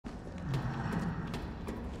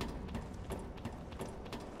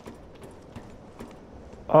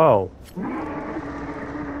Oh. You're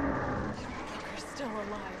still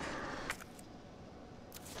alive.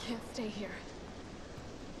 Can't stay here.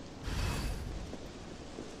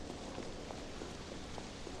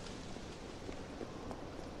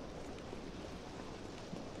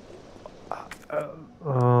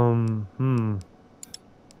 Hmm.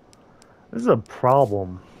 This is a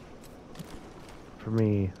problem for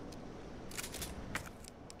me.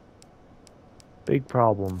 Big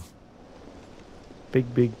problem.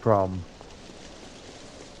 Big problem.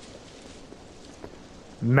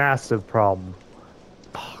 Massive problem.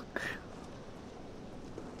 Fuck.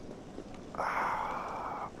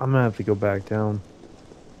 I'm gonna have to go back down.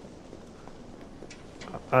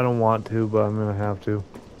 I don't want to, but I'm gonna have to.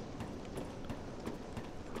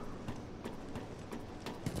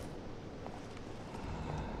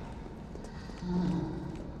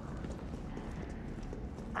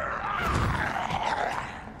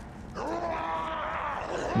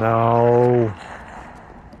 No.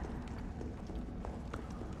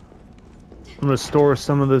 I'm gonna store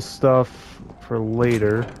some of this stuff for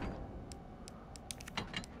later.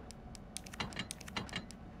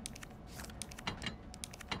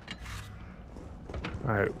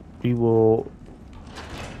 Alright, we will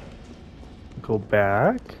go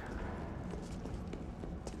back.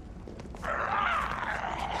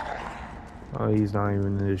 Oh, he's not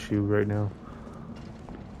even an issue right now.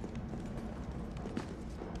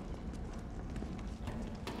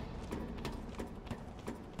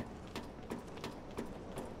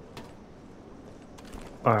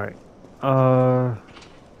 Alright.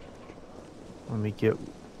 Let me get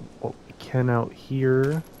what we can out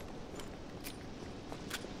here.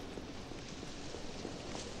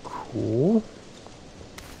 Cool.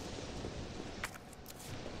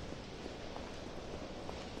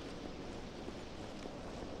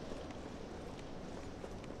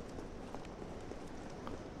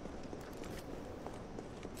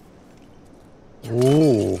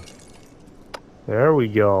 Ooh. There we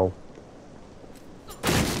go.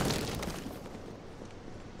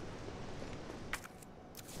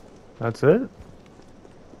 That's it?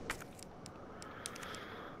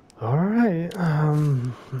 Alright.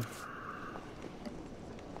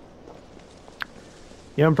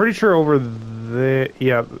 Yeah, I'm pretty sure over there.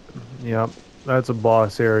 Yeah, yeah, that's a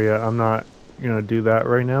boss area. I'm not gonna do that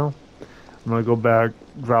right now. I'm gonna go back,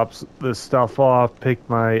 drop this stuff off, pick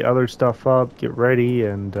my other stuff up, get ready,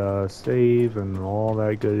 and save and all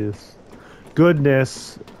that goodness.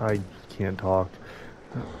 Goodness, I can't talk.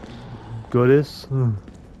 Goodness.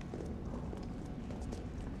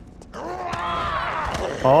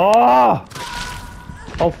 Oh!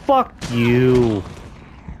 Oh, fuck you.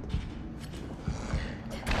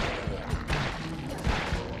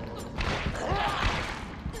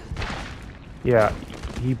 Yeah,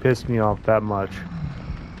 he pissed me off that much.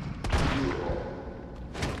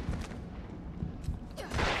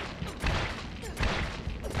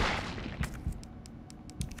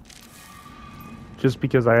 Just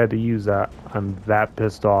because I had to use that, I'm that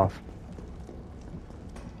pissed off.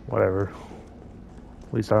 Whatever.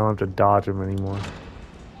 At least I don't have to dodge him anymore.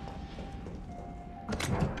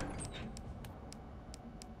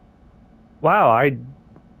 Wow,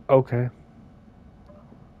 okay.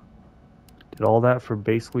 Did all that for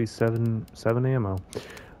basically seven ammo.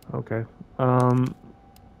 Okay. Um.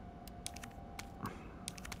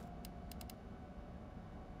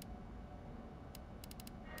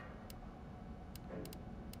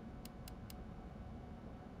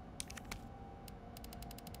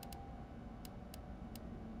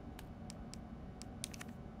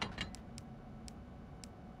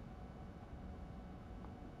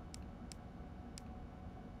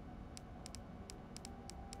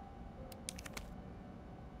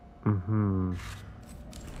 Hmm.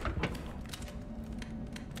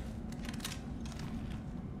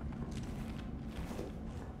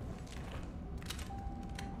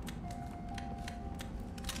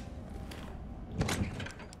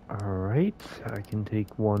 All right. I can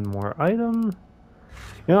take one more item.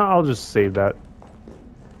 Yeah, I'll just save that.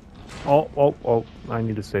 Oh! I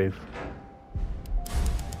need to save.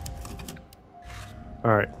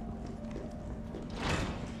 All right.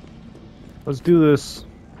 Let's do this.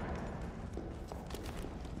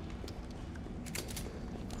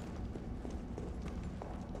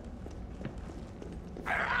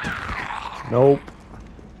 Nope.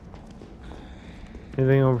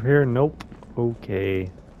 Anything over here? Nope.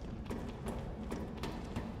 Okay.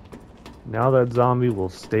 Now that zombie will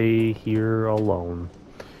stay here alone.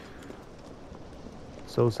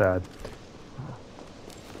 So sad.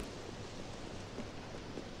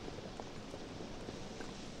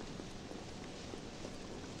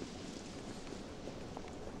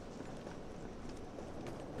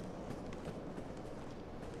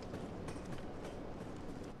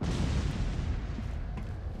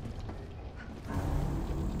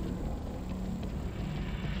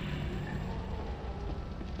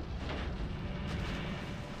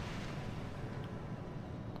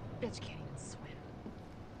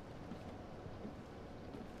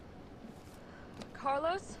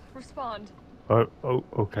 Carlos, respond. Oh,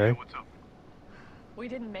 okay. Yeah, what's up? We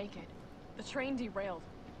didn't make it. The train derailed.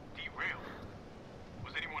 Derailed?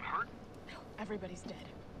 Was anyone hurt? Everybody's dead.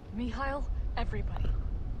 Mikhail, everybody.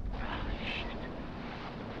 Shit.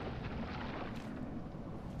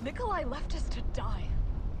 Nikolai left us to die.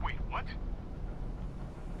 Wait, what?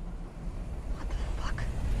 What the fuck?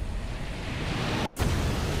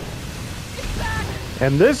 It's back!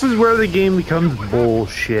 And this is where the game becomes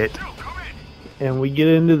bullshit. Jill, come in! And we get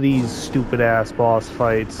into these stupid ass boss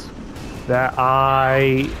fights that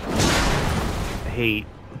I hate.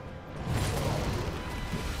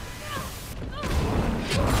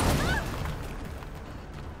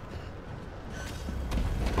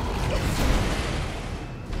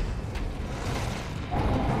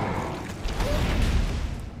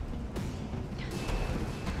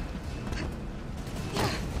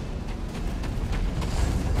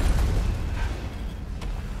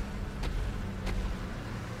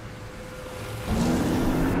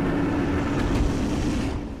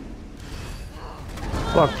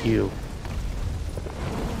 Fuck you.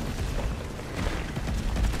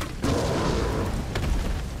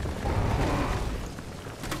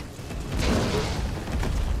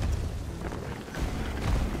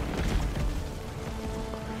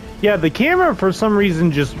 Yeah, the camera for some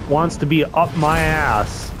reason just wants to be up my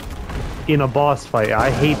ass in a boss fight.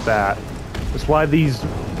 I hate that. That's why these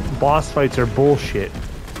boss fights are bullshit.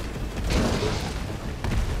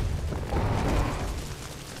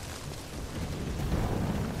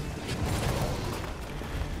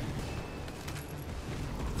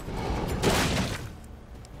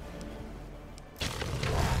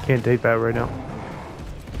 Can't take that right now.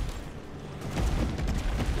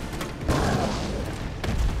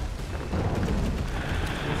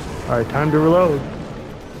 Alright, time to reload.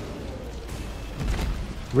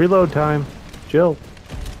 Reload time. Jill.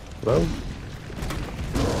 Reload.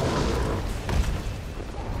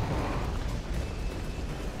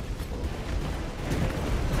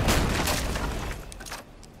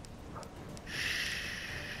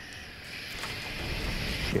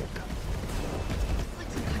 Shit.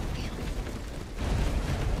 What's a gut feeling?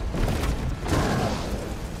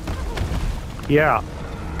 Yeah.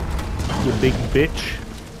 You big bitch.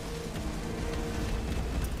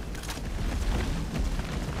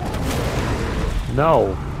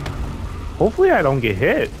 No. Hopefully I don't get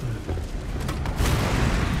hit.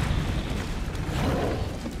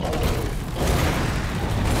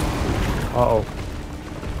 Uh-oh.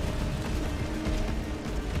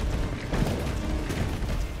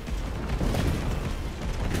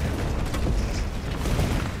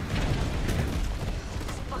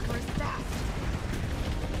 This fucker is fast.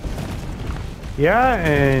 Yeah,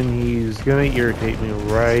 and he's gonna irritate me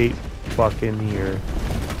right fucking here.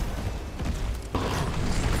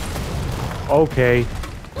 Okay,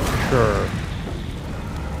 sure.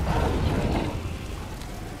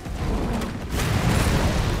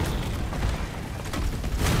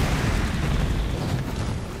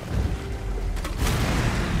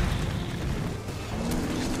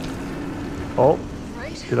 Oh,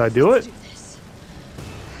 Right? did I do it? Let's this.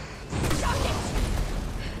 Suck it!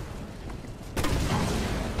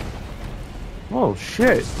 Oh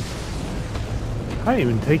shit. I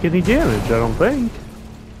didn't even take any damage, I don't think.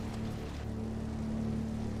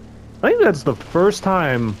 I think that's the first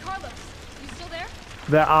time Carlos, you still there?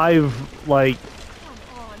 that I've, like,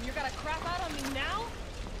 Come on, you're gonna crap out on me now?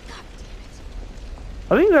 God damn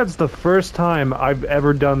it. I think that's the first time I've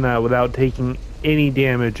ever done that without taking any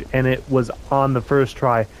damage, and it was on the first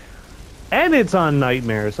try. And it's on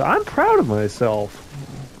Nightmare, so I'm proud of myself.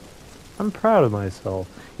 I'm proud of myself.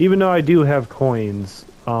 Even though I do have coins,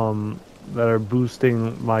 that are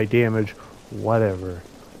boosting my damage, whatever.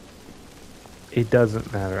 It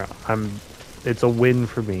doesn't matter. It's a win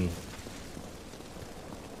for me.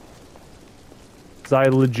 'Cause I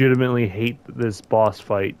legitimately hate this boss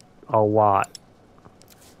fight a lot.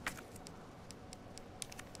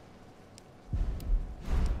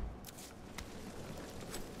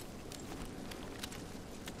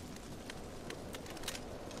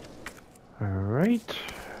 Alright.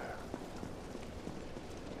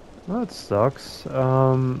 Well, that sucks.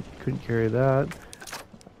 Couldn't carry that.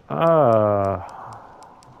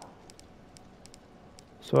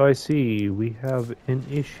 So I see we have an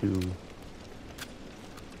issue.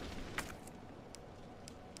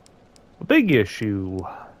 A big issue.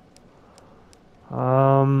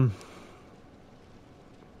 I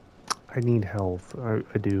need health. I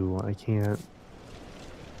do. I can't.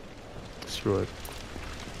 Screw it.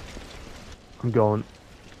 I'm going.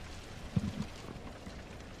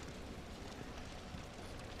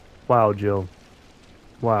 Wow, Jill.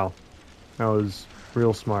 Wow. That was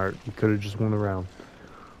Real smart. You could have just went around.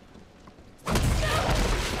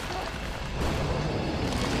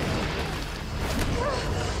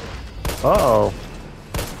 Uh-oh.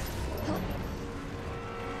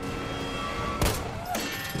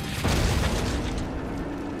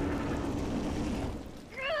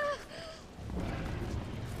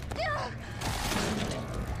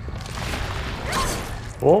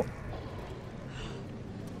 Oh.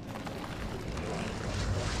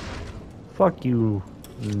 Fuck you,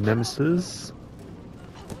 Nemesis.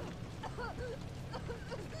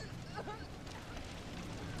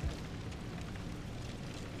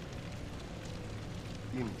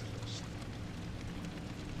 Interest.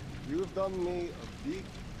 You have done me a big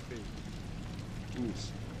favor,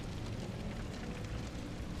 miss.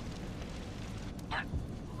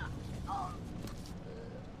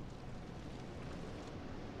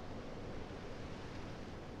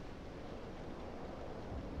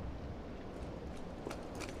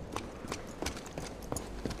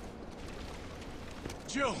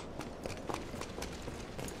 Jill!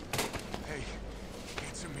 Hey,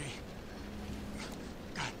 answer me.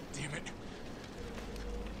 God damn it.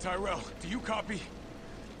 Tyrell, do you copy?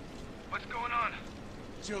 What's going on?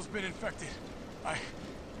 Jill's been infected.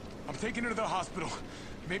 I'm taking her to the hospital.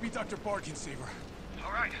 Maybe Dr. Bard can save her.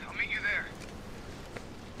 All right, I'll meet you there.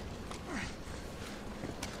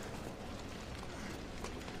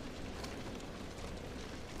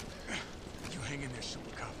 You hang in there, Super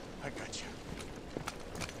Cop. I got you.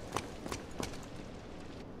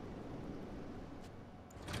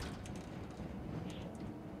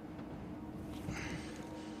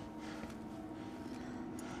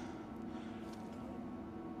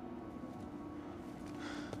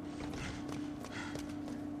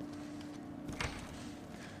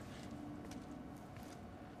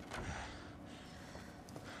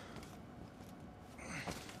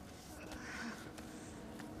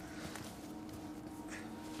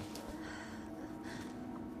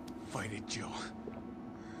 Fight it, Jill.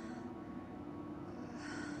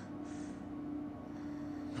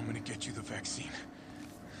 I'm gonna get you the vaccine.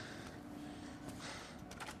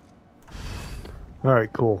 All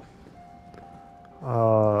right, cool.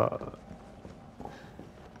 I'm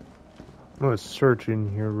gonna search in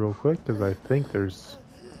here real quick because I think there's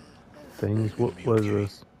things. What was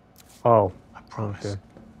this? Oh, I promise. okay.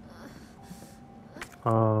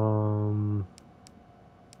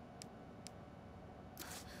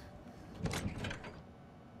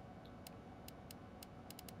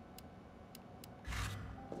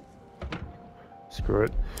 Screw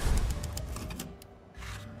it.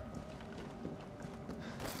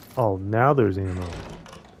 Oh, now there's ammo.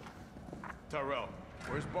 Tyrell,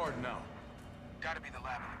 where's Bard now? Gotta be the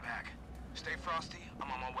lab in the back. Stay frosty,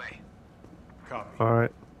 I'm on my way. Copy. All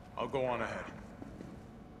right. I'll go on ahead.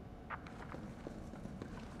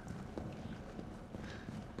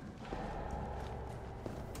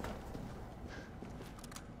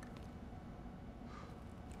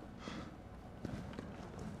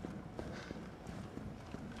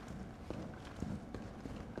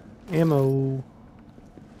 Ammo.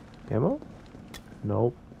 Ammo?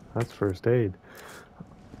 Nope. That's first aid.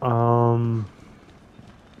 Can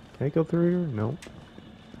I go through here? Nope.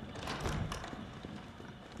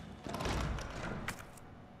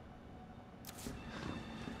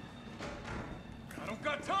 I don't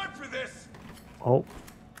got time for this! Oh.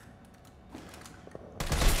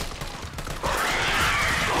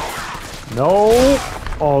 No!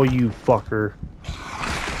 Oh, you fucker.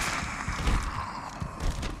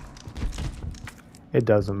 It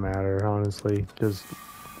doesn't matter, honestly, because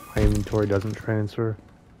my inventory doesn't transfer.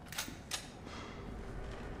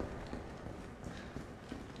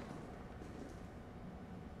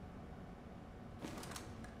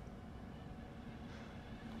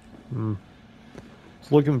 I was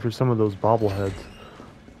looking for some of those bobbleheads.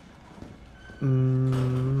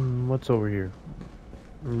 What's over here?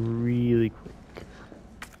 Really quick.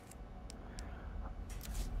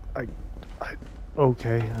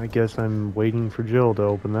 Okay, I guess I'm waiting for Jill to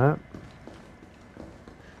open that.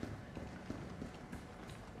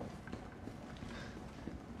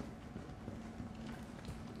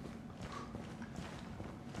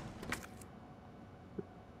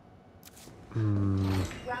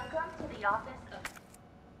 Welcome to the office of...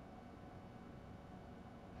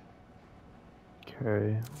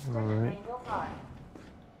 Okay, alright. Single Bar.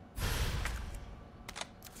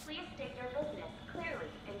 Please state your business clearly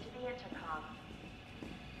into the intercom.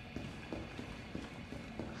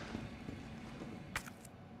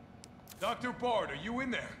 Dr. Bard, are you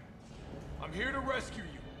in there? I'm here to rescue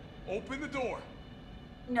you. Open the door.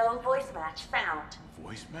 No voice match found.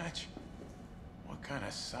 Voice match? What kind of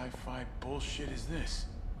sci-fi bullshit is this?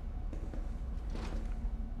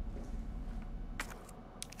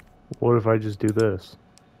 What if I just do this?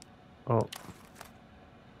 Oh.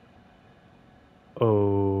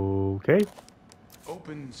 Okay.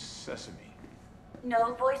 Open sesame.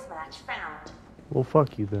 No voice match found. Well,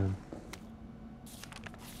 fuck you then.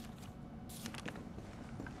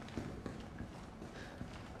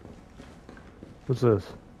 What's this?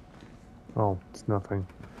 Oh, it's nothing.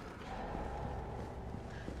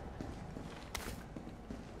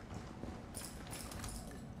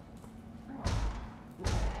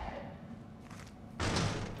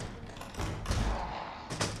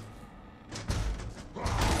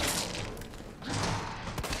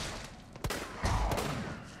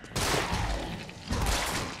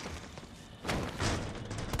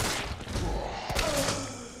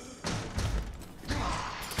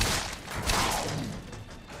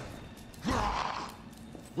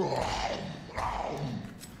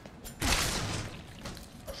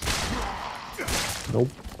 Nope.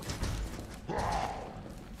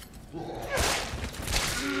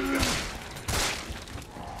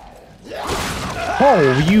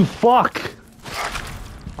 Oh, you fuck!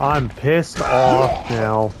 I'm pissed off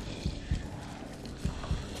now.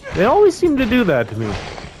 They always seem to do that to me.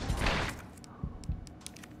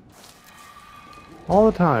 All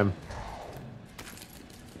the time.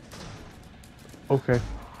 Okay.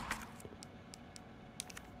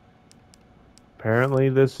 Apparently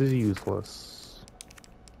this is useless.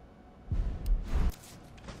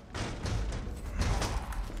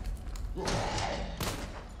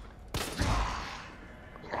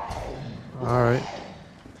 Alright.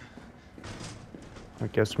 I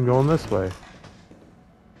guess I'm going this way.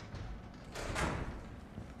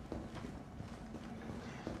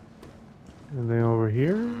 Anything over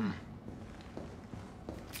here?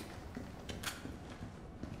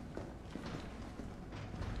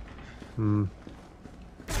 I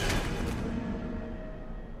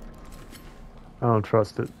don't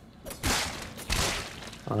trust it.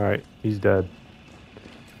 Alright, he's dead.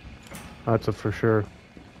 That's a for sure.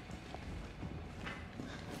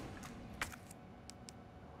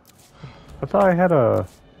 I thought I had a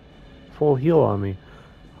full heal on me.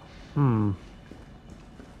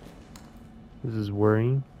 This is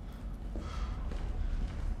worrying.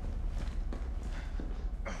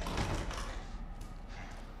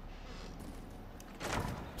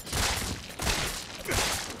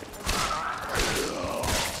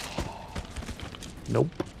 Nope.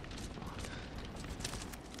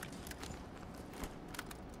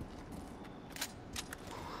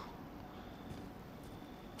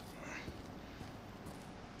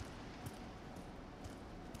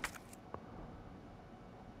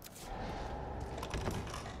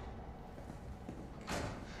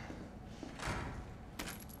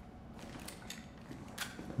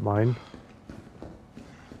 Mine.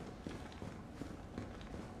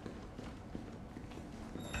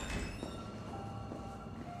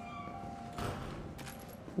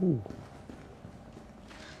 Ooh.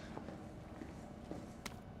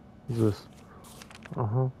 What's this?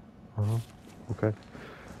 Okay.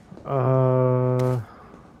 I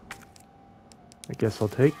guess I'll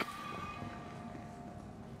take.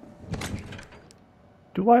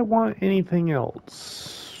 Do I want anything else?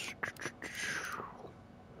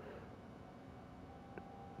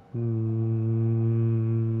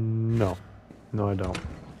 No. No, I don't.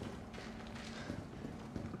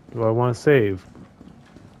 Do I want to save?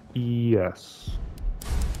 Yes.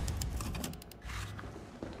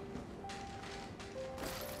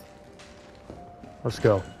 Let's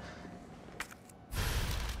go.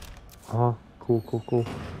 Cool.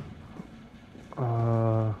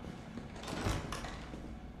 What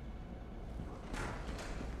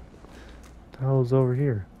the hell is over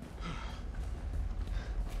here?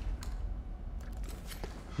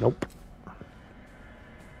 Nope.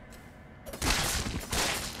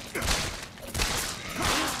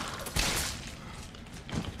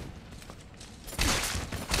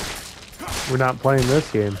 We're not playing this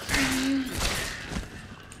game.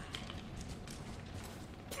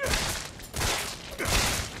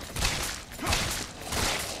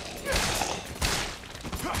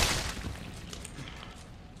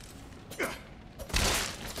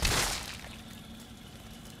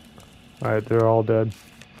 Alright, they're all dead.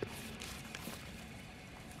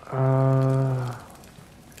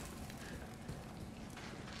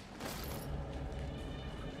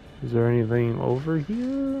 Is there anything over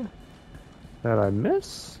here that I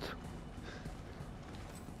missed?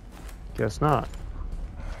 Guess not.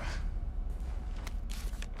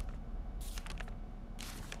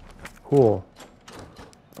 Cool.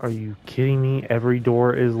 Are you kidding me? Every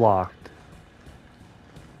door is locked.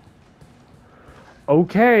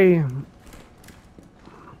 Okay.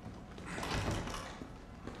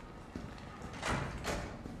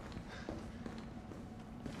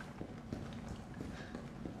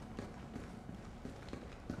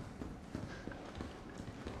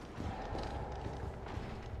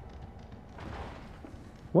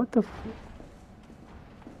 What the f-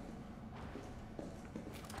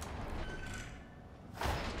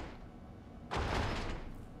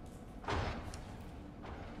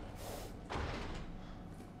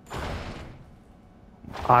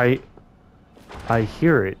 I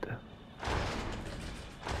hear it.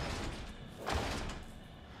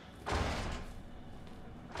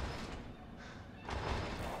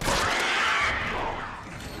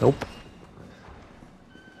 Nope.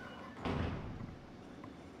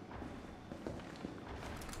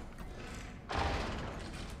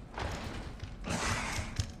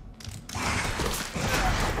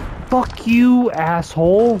 Fuck you,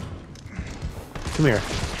 asshole. Come here.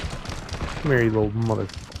 Come here, you little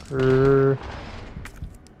motherfucker.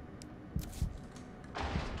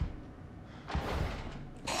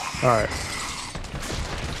 Alright.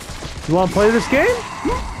 You wanna play this game?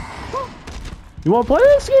 You wanna play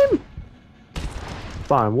this game?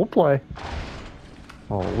 Fine, we'll play.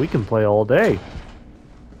 Oh, we can play all day.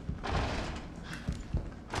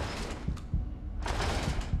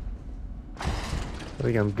 I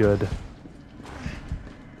think I'm good.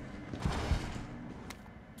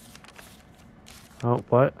 Oh,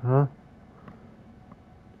 what? Huh?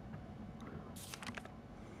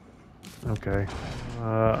 Okay.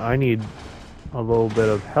 I need a little bit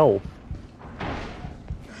of health.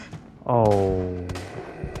 Oh.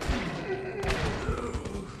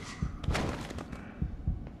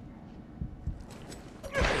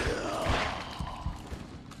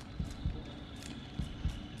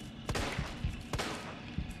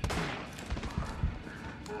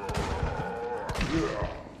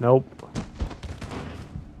 Nope.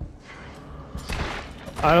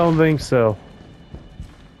 I don't think so.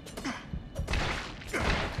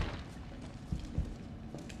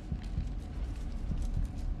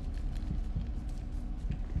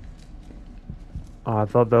 Oh, I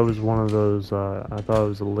thought that was one of those, I thought it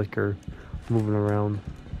was a liquor moving around.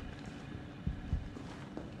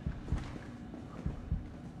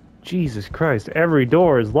 Jesus Christ, every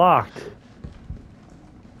door is locked.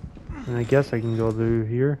 And I guess I can go through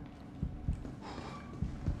here.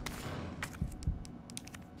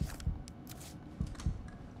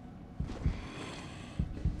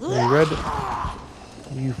 Are you ready?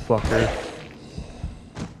 You fucker.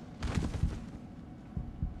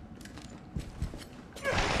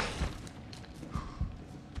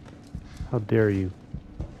 How dare you?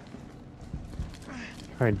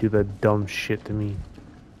 Try and do that dumb shit to me.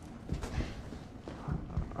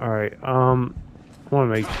 Alright, I want to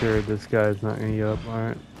make sure this guy's not gonna get up.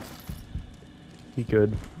 Alright. He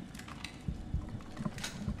good.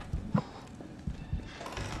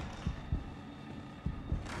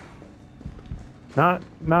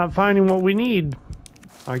 Not finding what we need.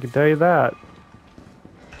 I can tell you that.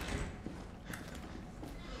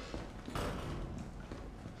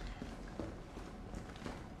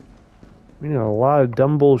 We know a lot of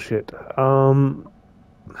dumb bullshit. My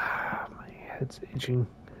head's itching.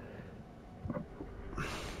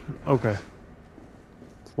 Okay.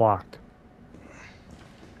 It's locked.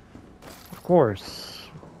 Of course.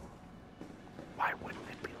 Why wouldn't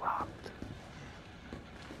it be locked?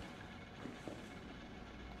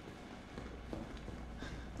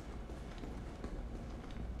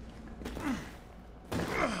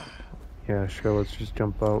 Yeah, sure, let's just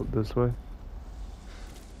jump out this way.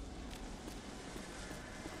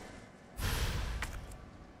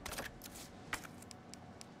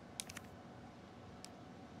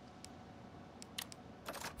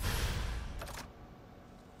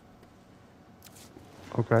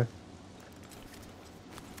 Okay.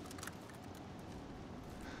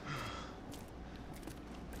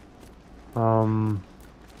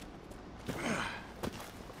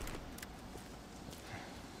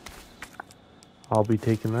 I'll be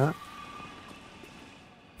taking that.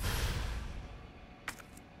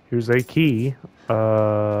 Here's a key.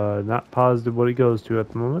 Not positive what it goes to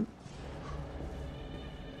at the moment.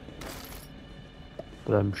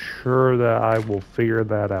 But I'm sure that I will figure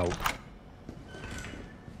that out.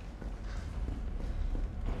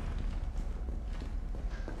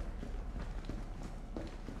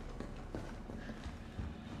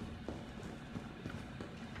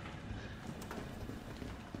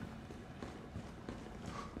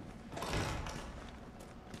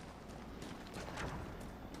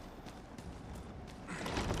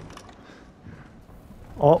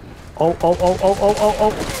 Oh.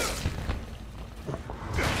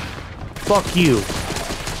 Fuck you.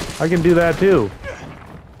 I can do that too.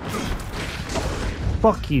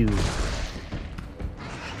 Fuck you.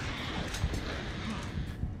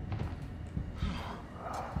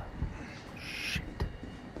 Shit.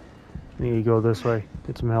 I need to go this way.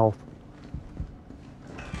 Get some health.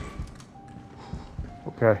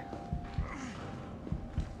 Okay.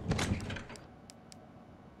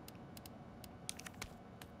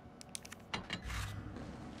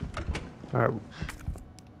 Alright.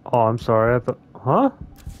 Oh, I'm sorry. I thought... Huh?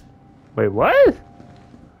 Wait, what?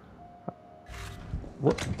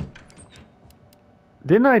 What?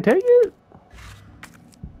 Didn't I take it?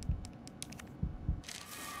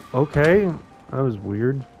 Okay. That was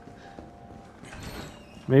weird.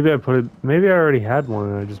 Maybe I put it... Maybe I already had one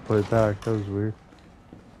and I just put it back. That was weird.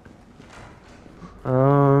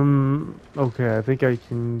 Okay, I think I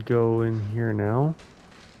can go in here now.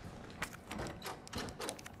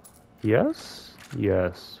 Yes?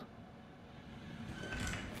 Yes.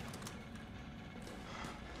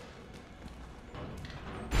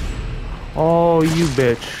 Oh, you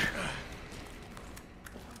bitch.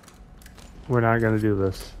 We're not gonna do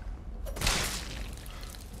this.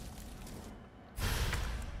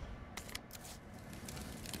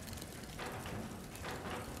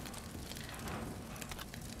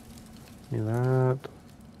 See that.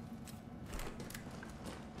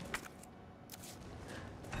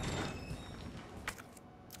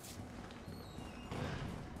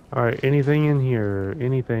 Alright, anything in here?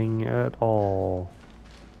 Anything at all?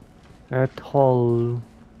 At all?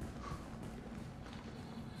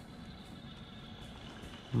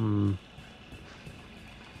 Hmm.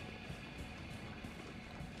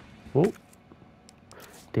 Oh.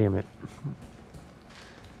 Damn it.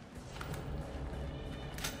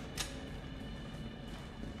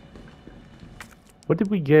 What did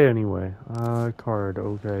we get anyway? Card,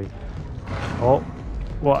 okay. Oh.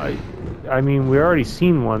 Well, I mean, we already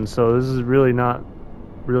seen one, so this is really not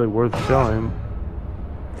really worth showing.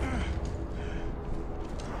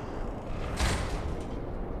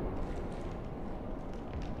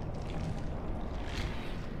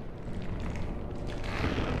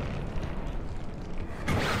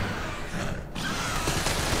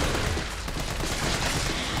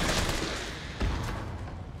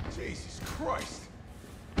 Jesus Christ!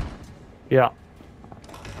 Yeah.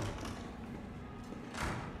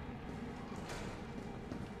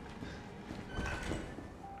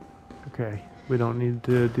 Okay, we don't need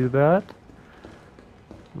to do that.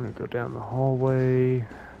 I'm gonna go down the hallway.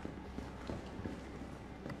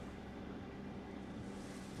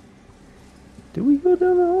 Do we go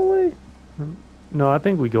down the hallway? No, I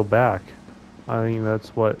think we go back. I think that's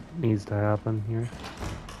what needs to happen here.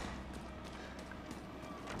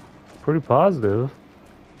 Pretty positive.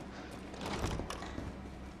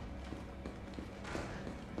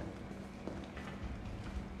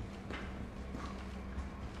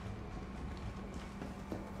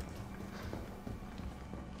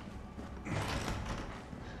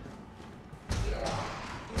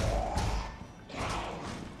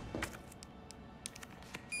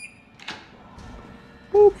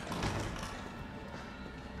 Boop.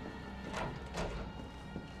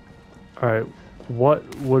 Alright, what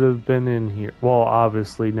would have been in here? Well,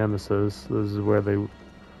 obviously Nemesis. This is where they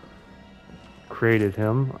created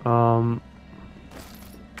him.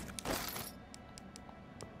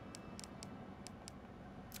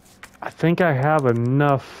 I think I have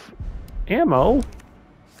enough ammo.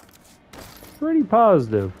 Pretty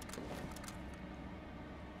positive.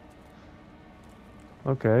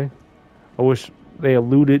 Okay. I wish they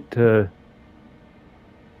alluded to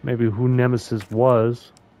maybe who Nemesis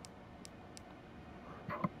was.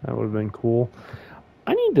 That would have been cool.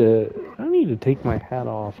 I need to take my hat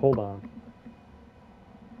off. Hold on.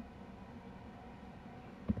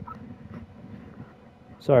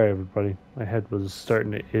 Sorry everybody. My head was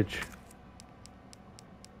starting to itch.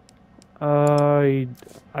 I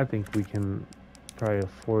think we can probably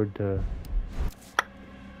afford to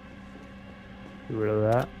get rid of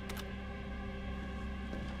that.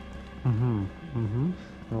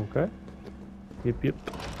 Okay. Yep. Yep.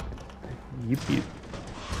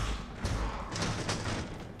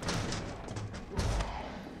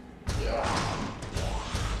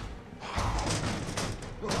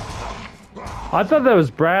 I thought that was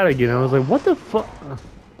Brad again. I was like, what the fuck?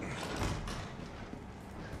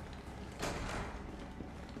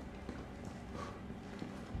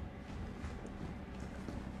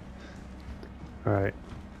 Alright.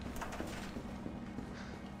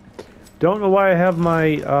 Don't know why I have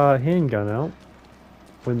my handgun out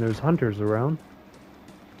when there's hunters around.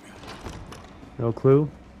 No clue.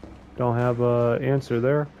 Don't have an answer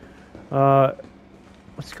there.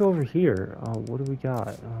 Let's go over here. What do we got?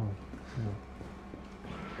 Oh, no.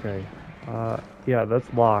 Okay. Yeah,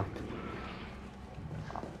 that's locked.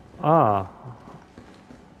 Ah,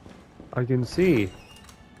 I can see.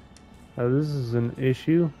 This is an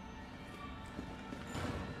issue.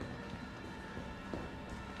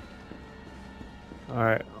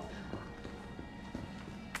 Alright.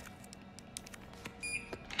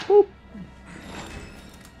 Boop.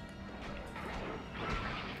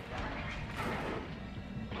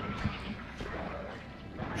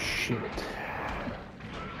 Shit.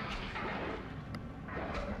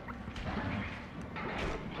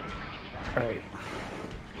 Alright.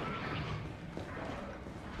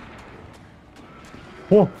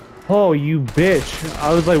 Whoa. Oh, you bitch.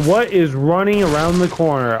 I was like, what is running around the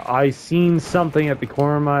corner? I seen something at the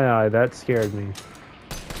corner of my eye. That scared me.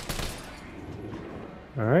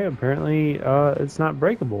 Alright, apparently, it's not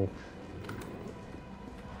breakable.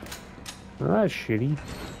 Well, that's shitty.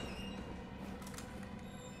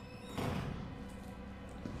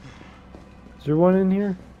 Is there one in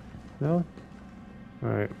here? No?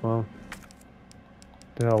 Alright, well.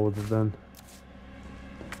 The hell with it then.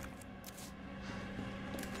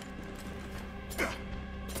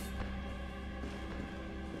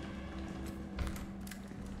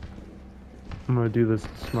 I'm gonna do this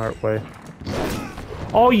the smart way.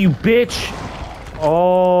 Oh, you bitch!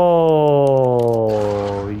 Oh,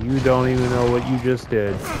 you don't even know what you just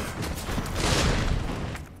did.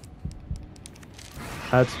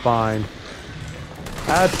 That's fine.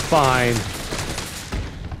 That's fine.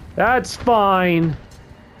 That's fine.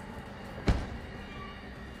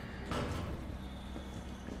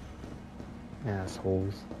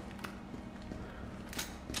 Assholes.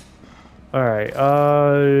 Alright,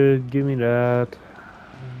 give me that.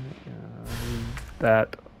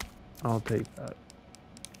 That. I'll take that.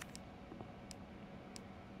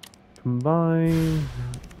 Combine.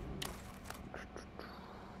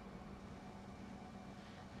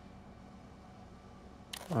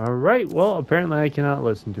 Alright, well, apparently I cannot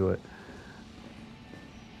listen to it.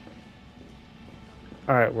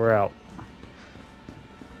 Alright, we're out.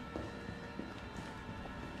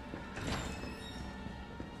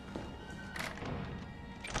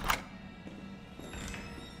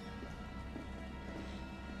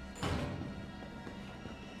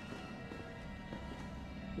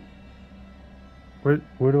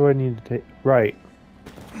 Where do I need to take? Right.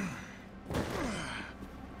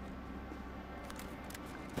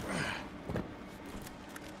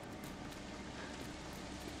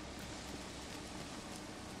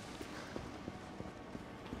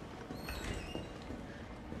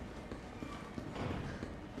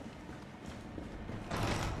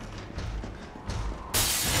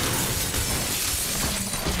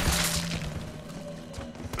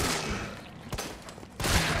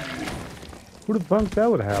 Who'd have thunk that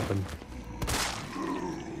would happen?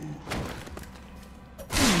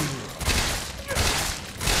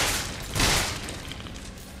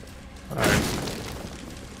 Alright.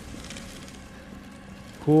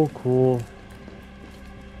 Cool, cool.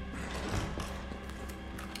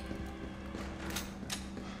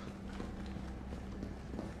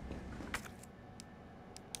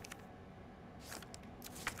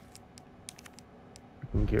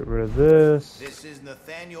 I can get rid of this. This is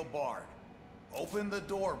Nathaniel Bard. Open the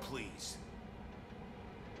door, please.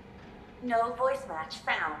 No voice match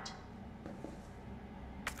found.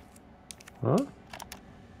 Huh?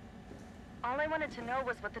 All I wanted to know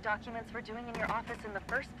was what the documents were doing in your office in the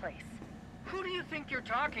first place. Who do you think you're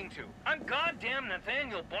talking to? I'm goddamn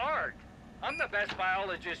Nathaniel Bard. I'm the best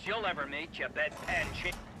biologist you'll ever meet, you bedpan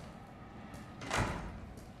chick.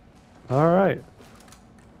 Alright.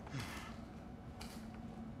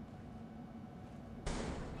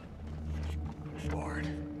 Bard.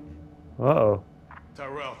 Uh-oh.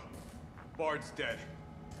 Tyrell. Bard's dead.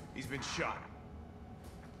 He's been shot.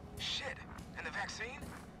 Shit. And the vaccine?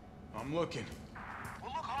 I'm looking.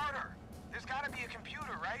 Well, look harder. There's gotta be a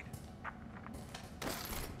computer, right?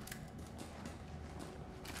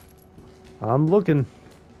 I'm looking.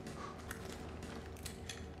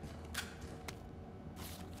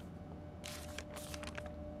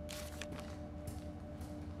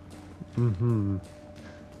 Mm-hmm.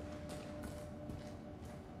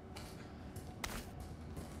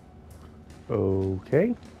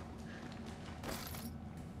 Okay.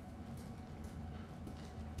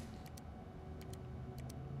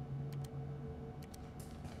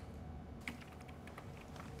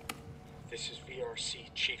 This is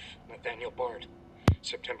VRC Chief Nathaniel Bard,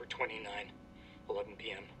 September 29, 11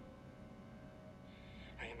 p.m.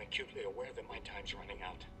 I am acutely aware that my time's running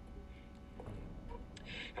out.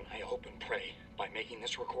 And I hope and pray, by making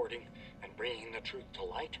this recording and bringing the truth to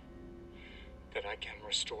light, that I can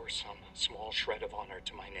restore some small shred of honor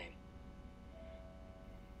to my name.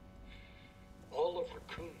 All of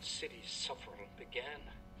Raccoon City's suffering began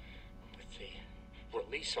with the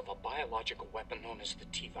release of a biological weapon known as the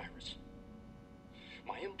T-virus.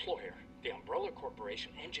 My employer, the Umbrella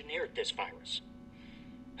Corporation, engineered this virus.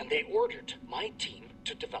 And they ordered my team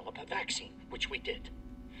to develop a vaccine, which we did.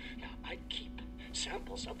 Now, I keep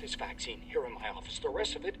samples of this vaccine here in my office. The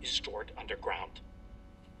rest of it is stored underground.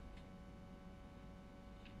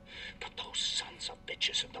 But those sons of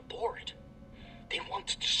bitches at the board, they want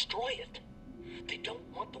to destroy it. They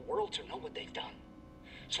don't want the world to know what they've done.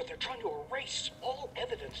 So they're trying to erase all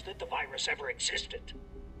evidence that the virus ever existed.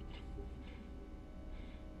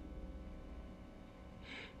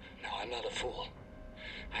 Now, I'm not a fool.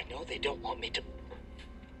 I know they don't want me to...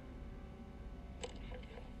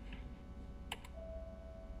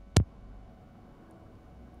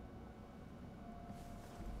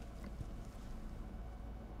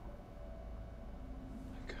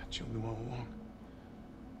 Jill knew all along.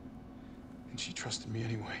 And she trusted me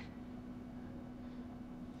anyway.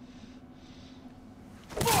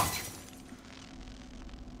 Fuck!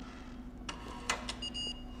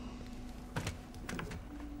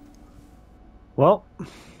 Well.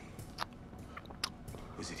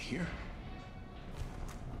 Is it here?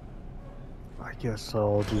 I guess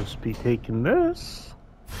I'll just be taking this.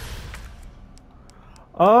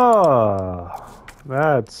 Ah,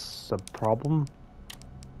 that's a problem.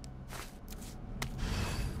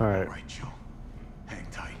 Alright. All right, Jill. Hang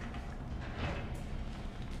tight.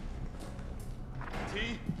 T,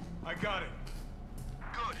 I got it.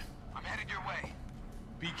 Good. I'm headed your way.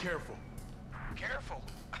 Be careful. Careful.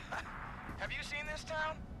 Have you seen this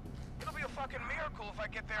town? It'll be a fucking miracle if I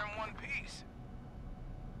get there in one piece.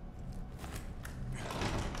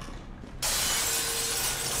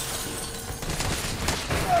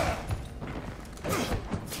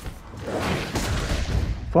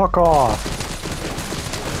 Fuck off.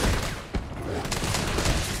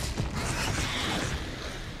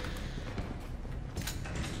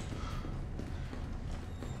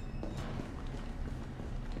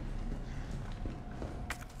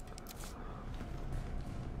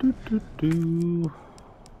 Do.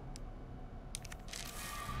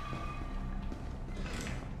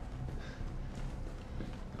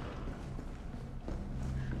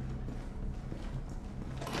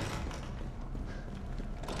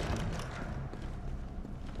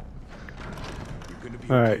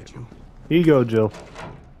 All right, here you go, Jill.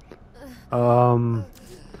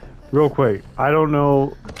 Real quick, I don't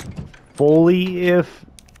know fully if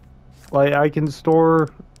like I can store,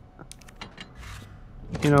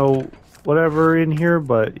 you know, whatever in here,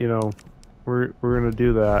 but you know, we're gonna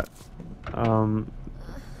do that.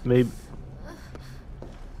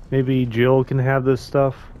 Maybe Jill can have this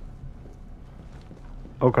stuff.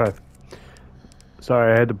 Okay.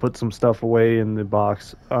 Sorry, I had to put some stuff away in the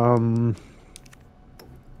box.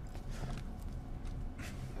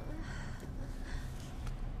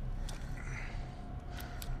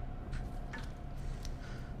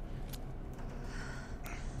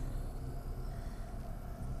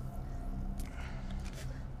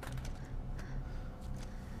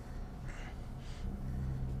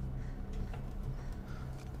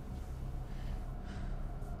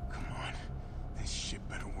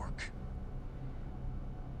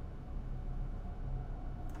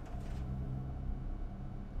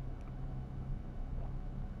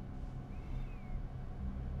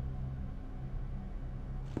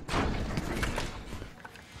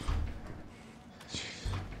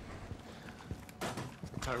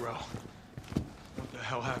 Tyrell, what the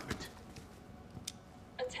hell happened?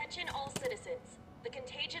 Attention all citizens. The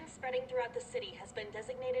contagion spreading throughout the city has been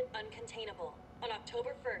designated uncontainable. On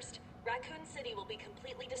October 1st, Raccoon City will be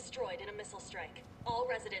completely destroyed in a missile strike. All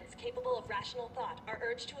residents capable of rational thought are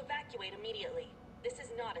urged to evacuate immediately. This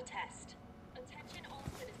is not a test. Attention all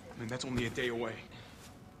citizens. I mean, that's only a day away.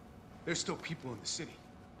 There's still people in the city.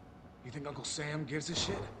 You think Uncle Sam gives a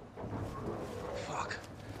shit? Fuck.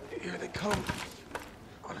 Here they come.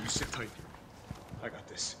 Oh, you sit tight. I got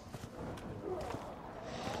this.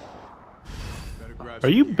 Are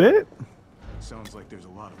you bit? Sounds like there's a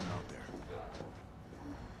lot of them out there.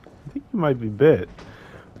 I think you might be bit.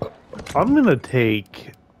 I'm gonna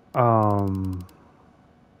take I'm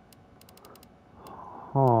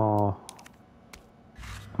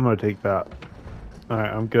gonna take that.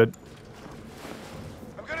 Alright, I'm good.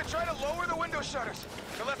 I'm gonna try to lower the window shutters.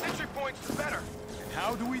 The less entry points, the better. And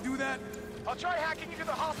how do we do that? I'll try hacking into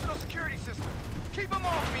the hospital security system. Keep them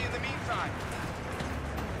off me in the meantime.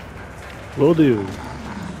 Will do.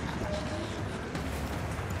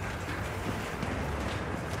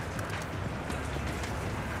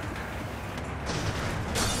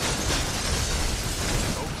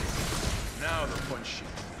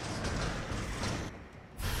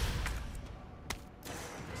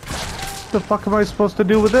 the fuck am I supposed to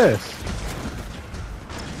do with this?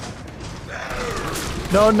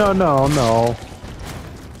 No, no, no, no.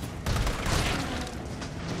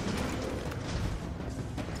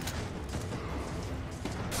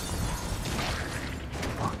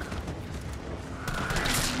 Fuck.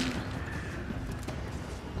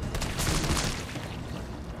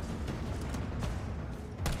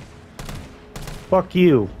 Fuck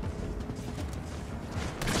you.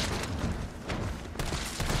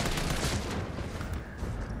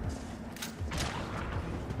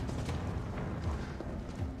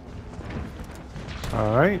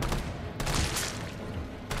 All right.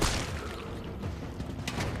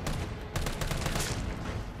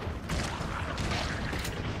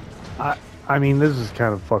 I mean, this is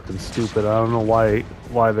kind of fucking stupid. I don't know why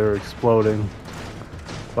they're exploding,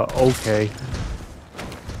 but okay.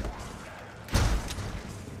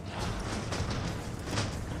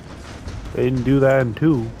 They didn't do that in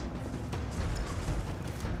 2.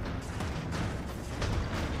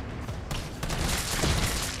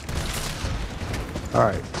 All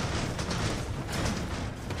right.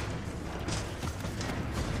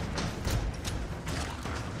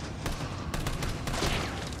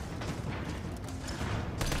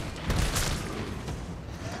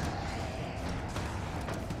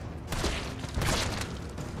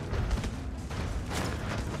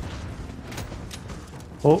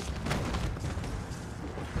 Oh.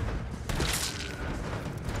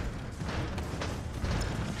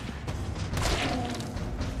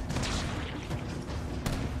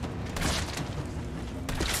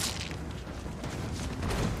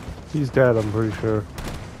 He's dead, I'm pretty sure.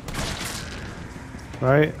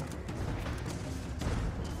 Right?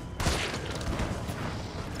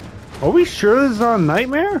 Are we sure this is on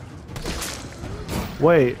Nightmare?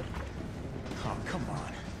 Wait. Oh, come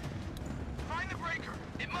on. Find the breaker.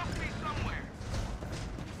 It must be somewhere.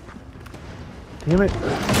 Damn it.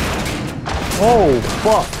 Oh,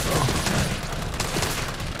 fuck.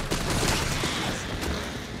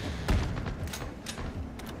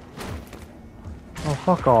 Oh,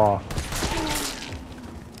 fuck off.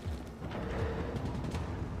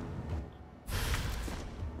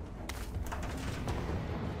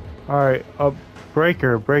 Alright, a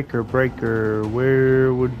breaker.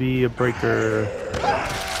 Where would be a breaker?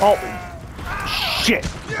 Oh! Shit!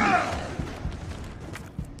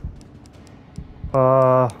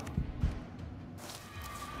 Oh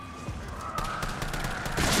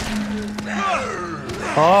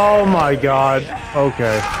my god.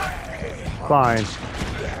 Okay. Fine.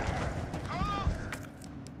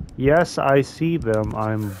 Yes, I see them.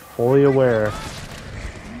 I'm fully aware.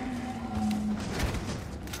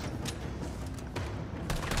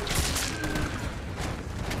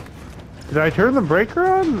 Did I turn the breaker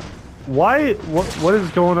on? Why? What is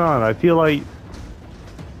going on? I feel like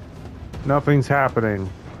nothing's happening.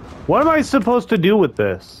 What am I supposed to do with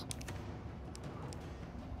this?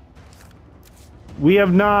 We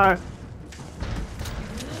have not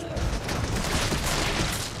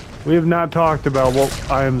talked about what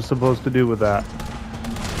I am supposed to do with that.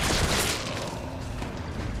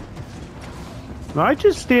 Am I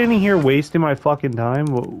just standing here wasting my fucking time?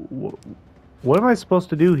 What am I supposed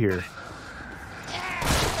to do here?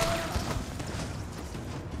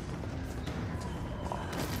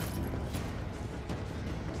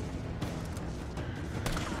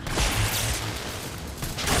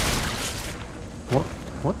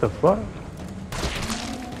 What the fuck?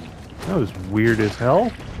 That was weird as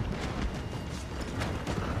hell.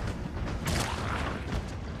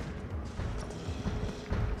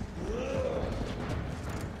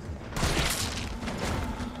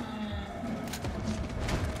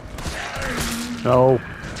 No.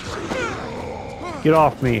 Get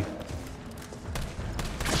off me.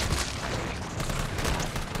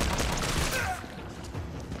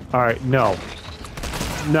 Alright, no.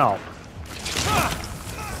 No.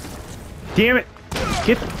 Damn it!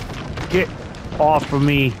 Get off of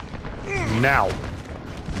me now.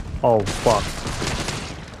 Oh, fuck.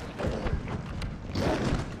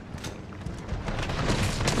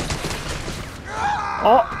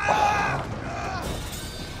 Oh!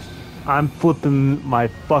 I'm flipping my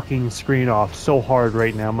fucking screen off so hard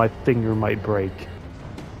right now, my finger might break.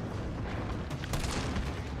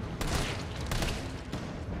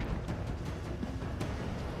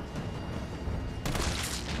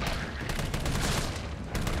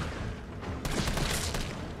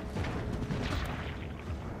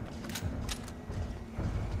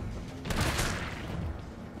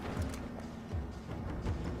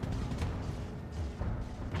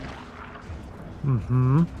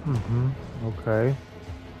 Okay.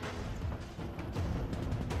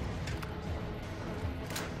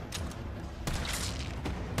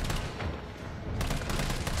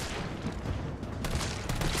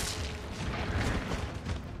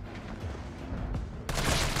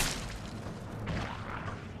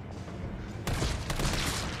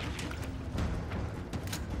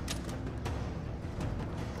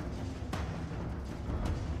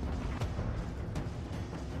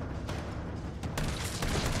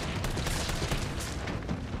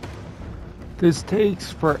 This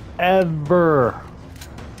takes forever.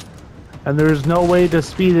 And there's no way to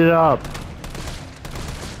speed it up.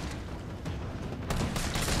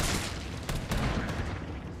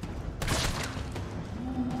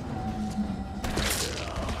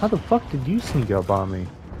 How the fuck did you sneak up on me?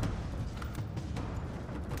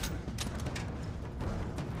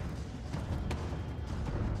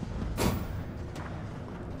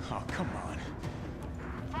 Oh, come on.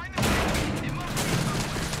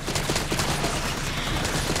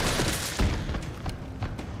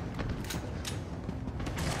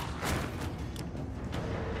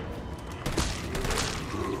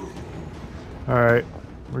 Alright,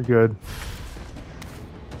 we're good.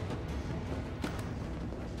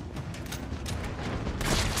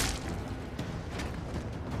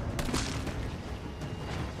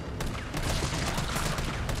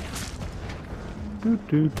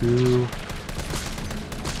 Do.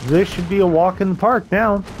 This should be a walk in the park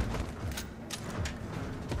now.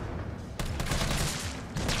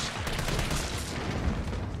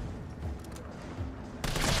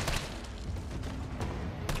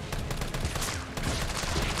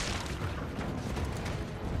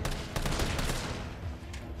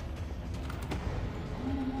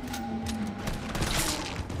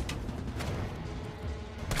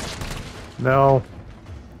 No.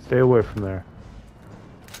 Stay away from there.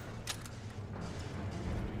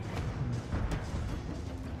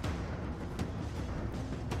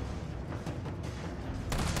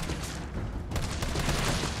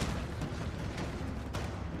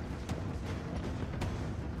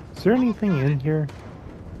 Is there anything in here?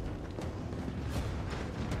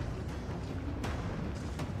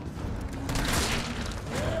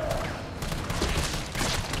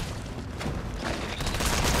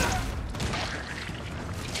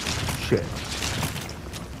 Shit.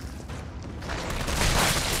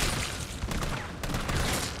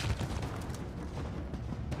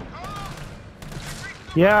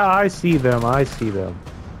 Yeah, I see them. I see them.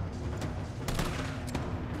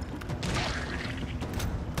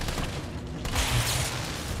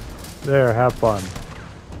 There, have fun.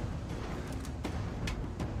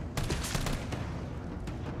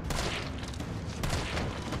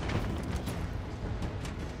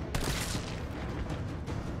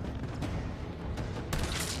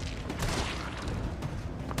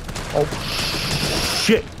 Oh,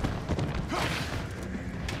 shit!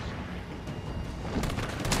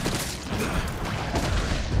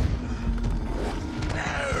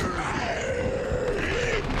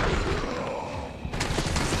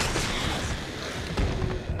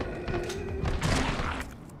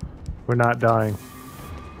 We're not dying.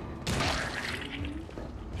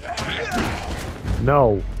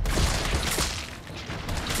 No.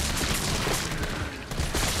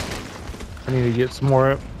 I need to get some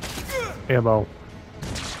more ammo.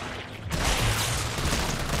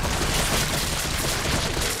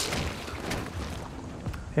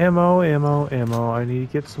 Ammo. I need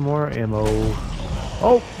to get some more ammo.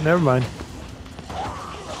 Oh, never mind.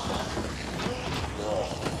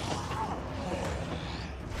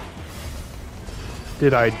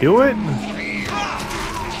 Did I do it?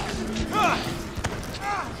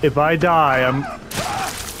 If I die, I'm...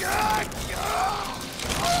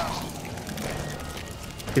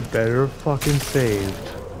 Get better fucking saved.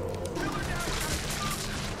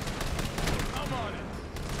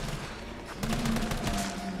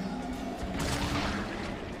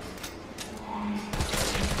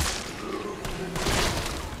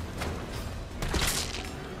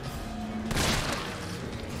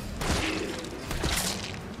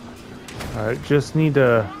 Alright, just need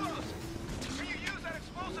to...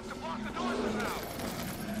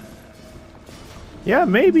 Yeah,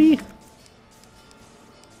 maybe.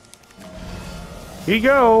 Here you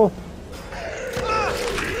go.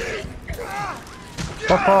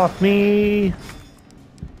 Fuck off me.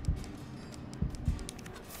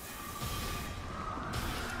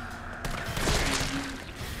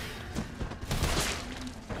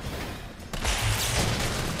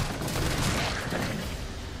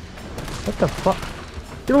 What the fuck?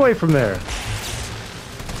 Get away from there.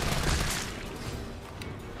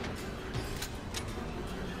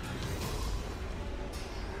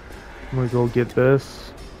 I'm gonna go get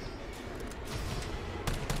this.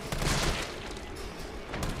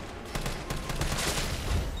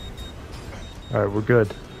 Alright, we're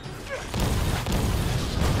good.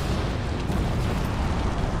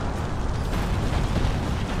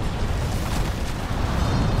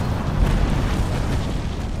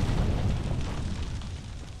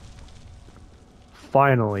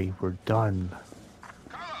 Finally, we're done.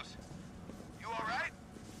 Carlos, you all right?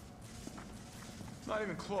 Not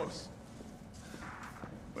even close.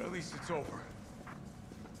 But at least it's over.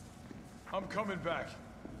 I'm coming back.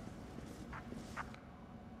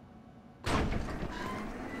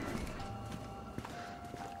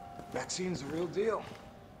 Vaccine's the real deal.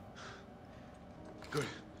 Good.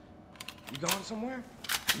 You going somewhere?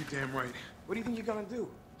 You damn right. What do you think you're gonna do?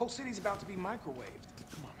 Whole city's about to be microwaved.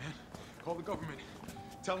 Come on, man. Call the government.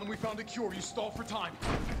 Tell them we found a cure. You stall for time.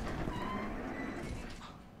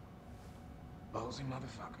 Ballsy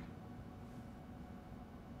motherfucker.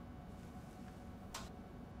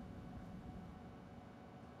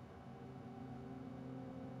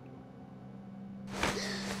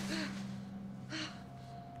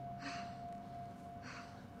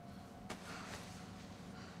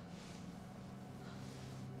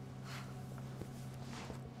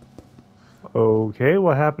 Okay,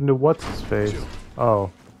 what happened to what's his face?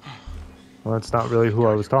 Oh, well, that's not really who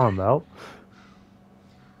I was talking about.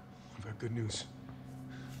 I've got good news.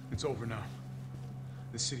 It's over now.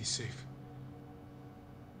 The city's safe.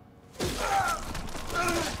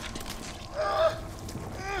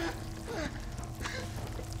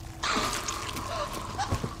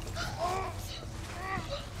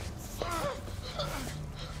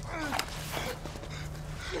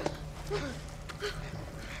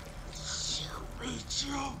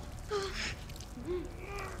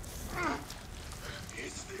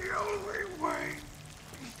 It's the only way.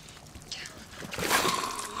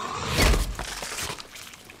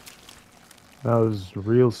 That was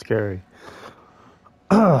real scary.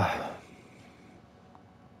 Where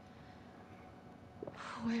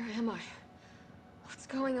am I? What's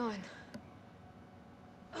going on?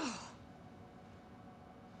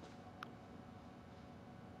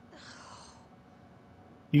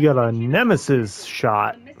 You got a Nemesis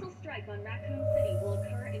shot. A missile strike on Raccoon City will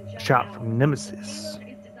occur in just Shot hours. from Nemesis. The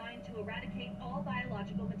payload is designed to eradicate all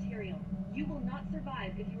biological material. You will not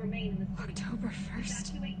survive if you remain in the city. October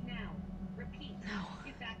 1st? Evacuate now. Repeat. No.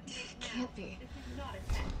 Evacuate now. Can't be. This is not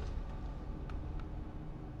a test.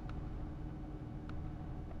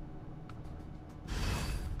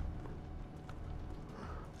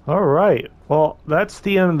 Alright, well, that's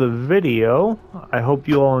the end of the video. I hope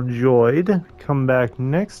you all enjoyed. Come back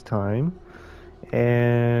next time,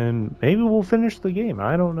 and maybe we'll finish the game.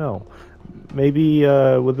 I don't know. Maybe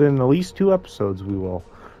within at least 2 episodes we will.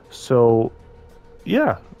 So,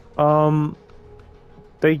 yeah.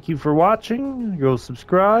 Thank you for watching. Go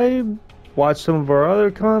subscribe. Watch some of our other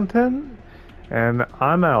content. And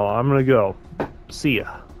I'm out. I'm gonna go. See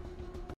ya.